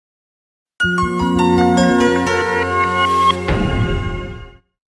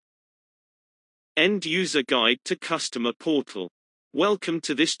End User Guide to Customer Portal. Welcome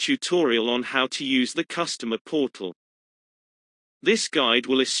to this tutorial on how to use the Customer Portal. This guide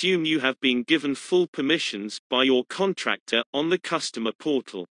will assume you have been given full permissions by your contractor on the Customer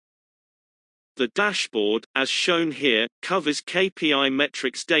Portal. The dashboard, as shown here, covers KPI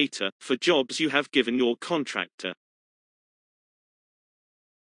metrics data for jobs you have given your contractor.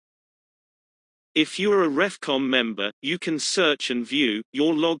 If you are a RefCom member, you can search and view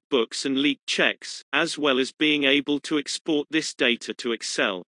your logbooks and leak checks, as well as being able to export this data to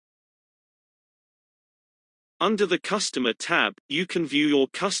Excel. Under the Customer tab, you can view your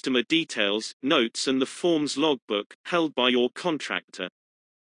customer details, notes and the forms logbook, held by your contractor.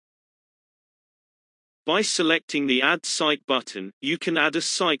 By selecting the Add Site button, you can add a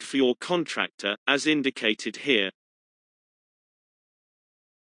site for your contractor, as indicated here.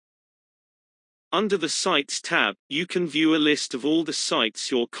 Under the Sites tab, you can view a list of all the sites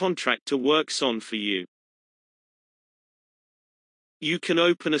your contractor works on for you. You can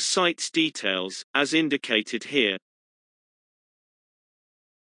open a site's details, as indicated here.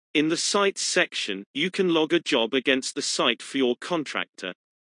 In the Sites section, you can log a job against the site for your contractor.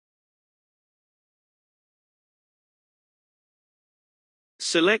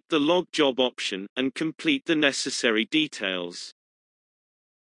 Select the Log Job option, and complete the necessary details.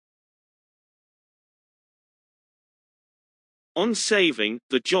 On saving,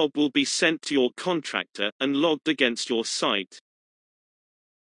 the job will be sent to your contractor, and logged against your site.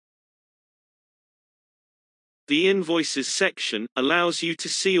 The Invoices section allows you to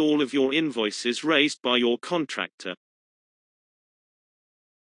see all of your invoices raised by your contractor.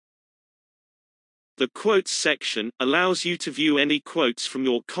 The Quotes section allows you to view any quotes from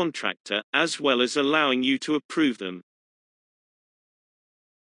your contractor, as well as allowing you to approve them.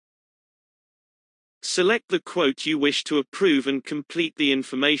 Select the quote you wish to approve and complete the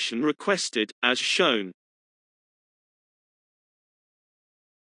information requested, as shown.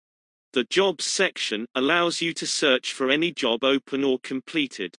 The Jobs section allows you to search for any job open or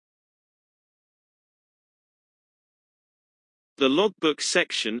completed. The Logbook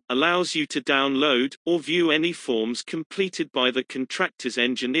section allows you to download or view any forms completed by the contractor's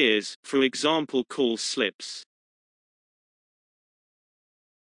engineers, for example call slips.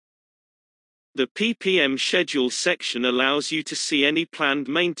 The Ppm Schedule section allows you to see any planned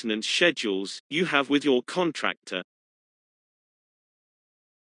maintenance schedules you have with your contractor.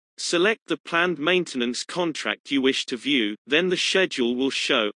 Select the planned maintenance contract you wish to view, then the schedule will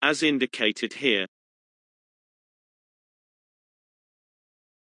show, as indicated here.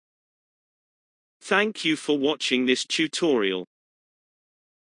 Thank you for watching this tutorial.